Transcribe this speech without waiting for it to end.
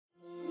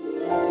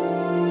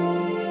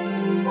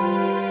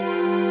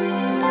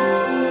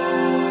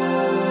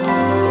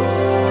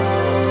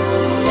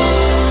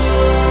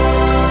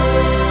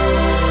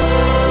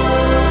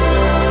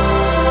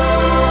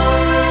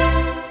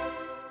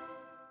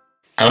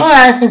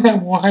guys, it's a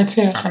walk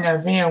into on a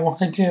video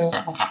walk into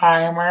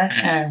iOMAR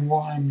and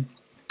one.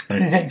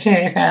 Today's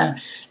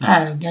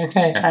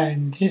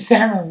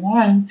December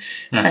 1,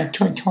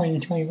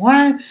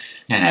 2021,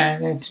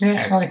 and today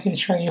I'm going to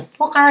show you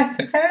forecast,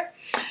 okay?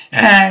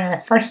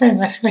 And firstly,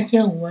 let's go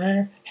to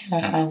where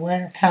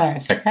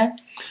has, okay?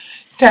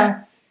 So,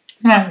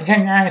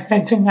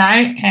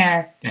 tonight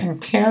and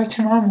until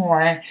tomorrow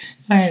morning,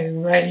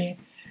 it's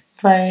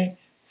very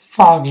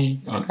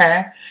foggy,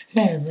 okay?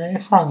 So, very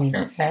foggy,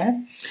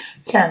 okay?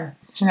 So,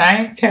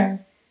 tonight till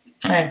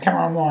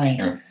tomorrow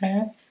morning,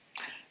 okay?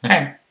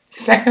 Okay.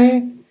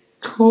 Secondly,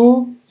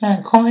 cooling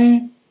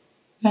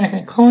as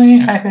a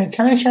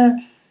temperature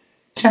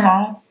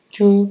tomorrow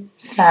to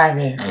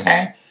Saturday,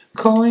 okay?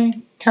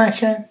 Cooling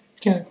temperature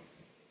to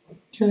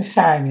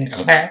Saturday,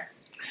 okay?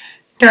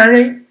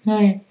 Thirdly,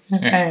 I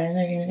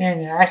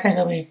think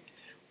it'll be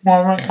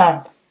warming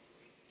up.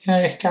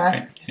 It'll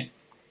start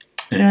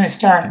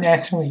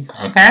next week,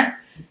 okay?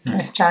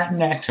 It'll start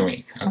next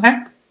week,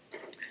 okay?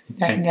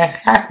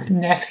 Next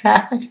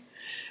graphic,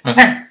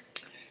 okay?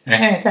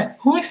 Okay, so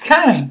who's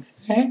coming?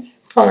 Okay,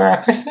 for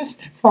Christmas,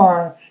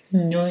 for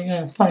New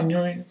Year's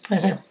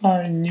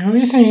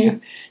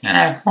Eve,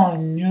 and for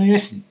New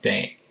Year's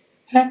Day.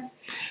 Okay,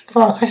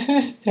 for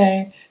Christmas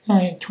Day,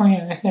 only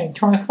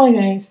 24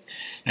 days,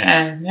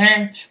 and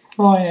then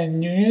for the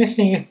New Year's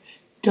Eve,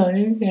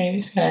 30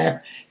 days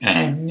left,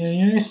 and New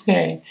Year's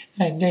Day,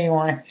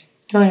 31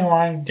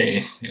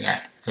 days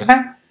left.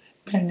 Okay,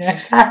 the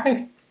next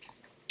graphic.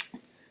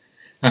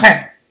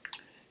 Okay,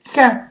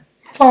 so.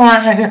 For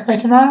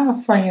tomorrow,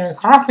 for your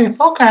coffee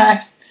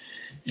forecast,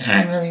 it's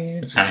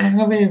going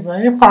to be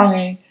very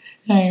foggy,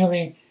 and it's going to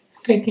be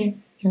 50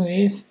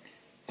 degrees,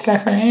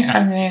 definitely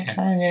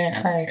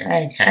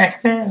like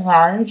extra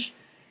large,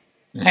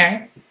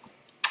 okay?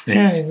 It's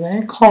going to be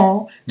very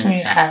cold,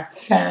 at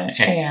 7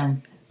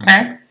 a.m.,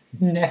 okay?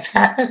 Next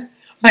graphic.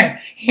 Okay,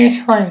 here's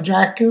for the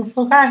drive-thru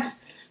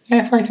forecast,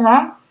 okay, for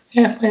tomorrow,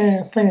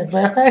 okay, for the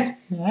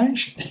breakfast,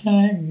 lunch,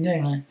 and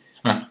dinner,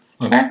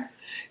 okay?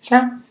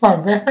 So, for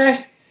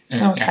breakfast,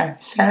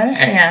 at 7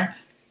 a.m.,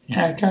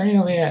 it's going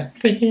to be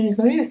 50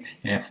 degrees,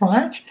 and for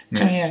lunch,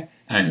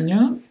 at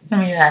noon,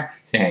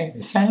 say,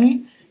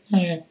 sunny,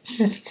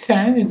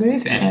 67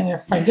 degrees, and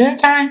for dinner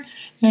time,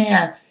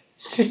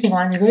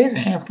 61 degrees,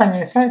 and for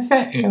the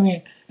sunset, it'll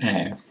be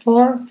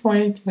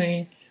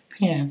 4:43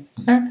 p.m.,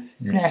 okay?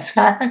 Next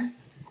graphic.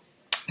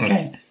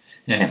 Okay,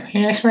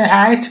 here's for the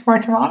highs for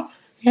tomorrow,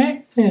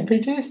 okay, for the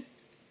beaches.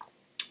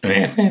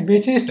 Okay, for the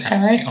beaches,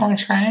 LA,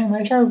 Orange County,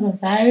 Metro,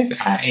 Revise,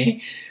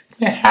 IE, for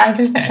the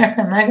houses and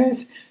for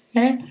methods,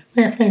 okay,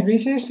 for the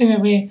beaches, it will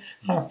be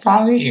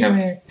foggy, it will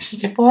be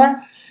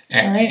 64,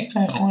 LA,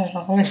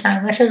 Orange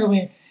County, Metro, it will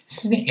be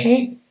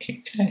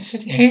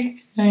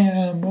 68,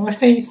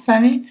 mostly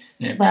sunny,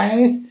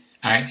 Revise,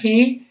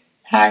 IE,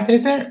 high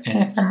desert,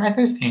 and for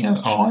methods, it will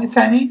be all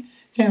sunny,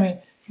 so it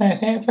will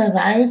be, for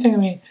Revise, it will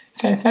be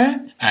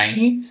 77,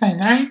 IE,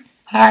 79,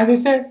 high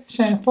desert,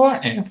 74,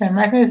 and for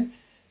methods,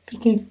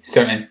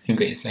 57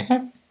 degrees,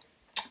 okay?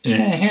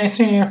 And here's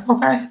your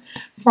forecast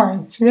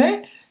for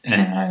today.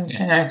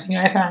 And I'll see you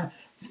guys on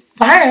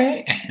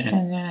Friday.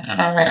 And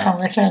I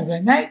wish you a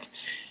good night.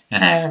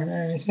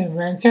 And so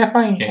very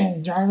careful. You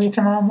can drive me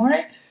tomorrow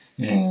morning.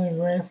 And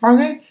very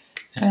foggy.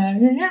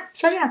 And yeah,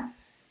 so yeah.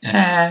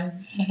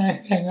 And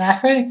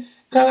lastly,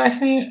 God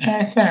bless you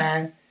and so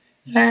on.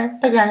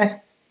 Bye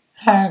guys.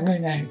 Have a good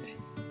night.